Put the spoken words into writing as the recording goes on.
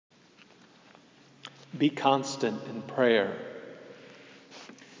Be constant in prayer.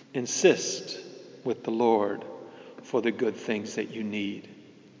 Insist with the Lord for the good things that you need.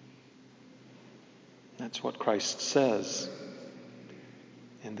 That's what Christ says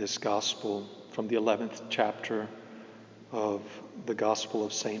in this gospel from the 11th chapter of the Gospel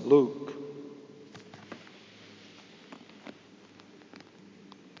of St. Luke.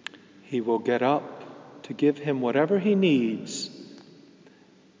 He will get up to give him whatever he needs.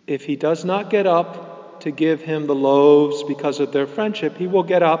 If he does not get up to give him the loaves because of their friendship, he will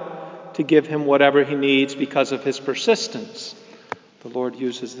get up to give him whatever he needs because of his persistence. The Lord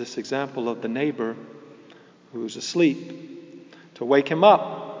uses this example of the neighbor who's asleep to wake him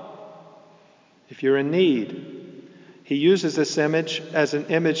up if you're in need. He uses this image as an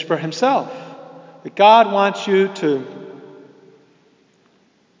image for himself. That God wants you to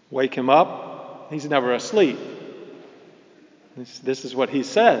wake him up. He's never asleep. This is what he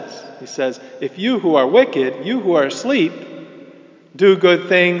says. He says, if you who are wicked, you who are asleep, do good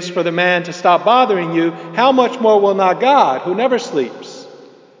things for the man to stop bothering you, how much more will not God, who never sleeps,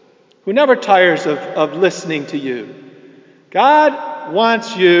 who never tires of listening to you? God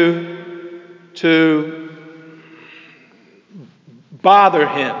wants you to bother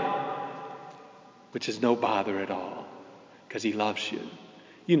him, which is no bother at all, because he loves you.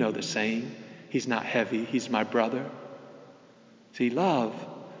 You know the saying, he's not heavy, he's my brother. See, love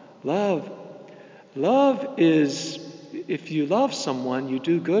is, if you love someone, you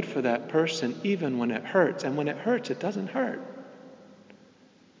do good for that person even when it hurts. And when it hurts, it doesn't hurt.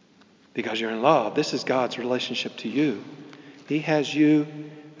 Because you're in love. This is God's relationship to you. He has you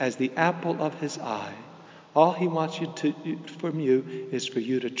as the apple of his eye. All he wants from you is for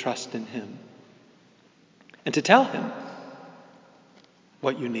you to trust in him. And to tell him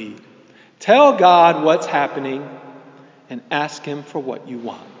what you need. Tell God what's happening and ask him for what you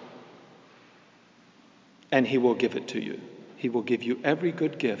want. And he will give it to you. He will give you every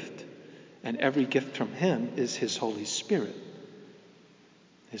good gift. And every gift from him is his Holy Spirit.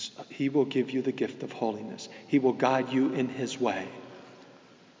 He will give you the gift of holiness. He will guide you in his way.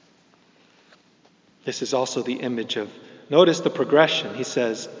 This is also the image of, notice the progression. He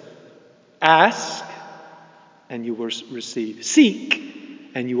says, ask and you will receive. Seek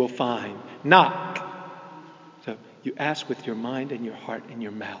and you will find. Knock. So you ask with your mind and your heart and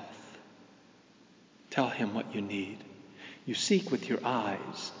your mouth. Tell him what you need. You seek with your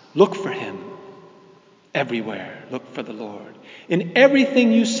eyes. Look for him everywhere. Look for the Lord. In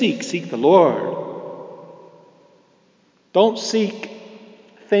everything you seek, seek the Lord. Don't seek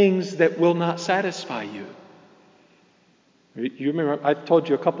things that will not satisfy you. You remember, I've told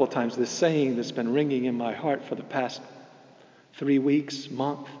you a couple of times this saying that's been ringing in my heart for the past 3 weeks,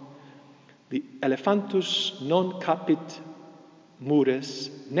 month. The elephantus non capit mures,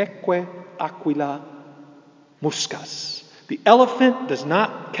 neque aquila muscas. The elephant does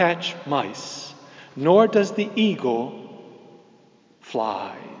not catch mice, nor does the eagle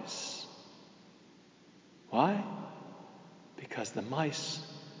flies. Why? Because the mice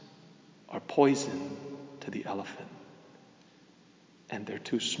are poison to the elephant. And they're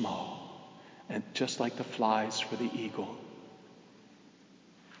too small. And just like the flies for the eagle.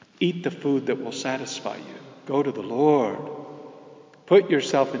 Eat the food that will satisfy you. Go to the Lord. Put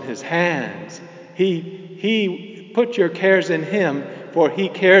yourself in his hands. He put your cares in him, for he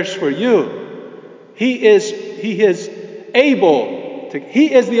cares for you. He is able to,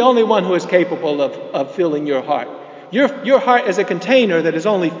 he is the only one who is capable of filling your heart. Your heart is a container that is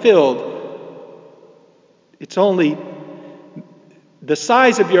only filled. It's only, the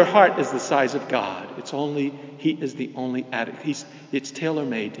size of your heart is the size of God. He is the only adequate. It's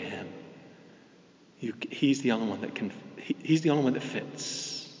tailor-made to him. He's the only one that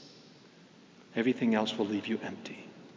fits. Everything else will leave you empty.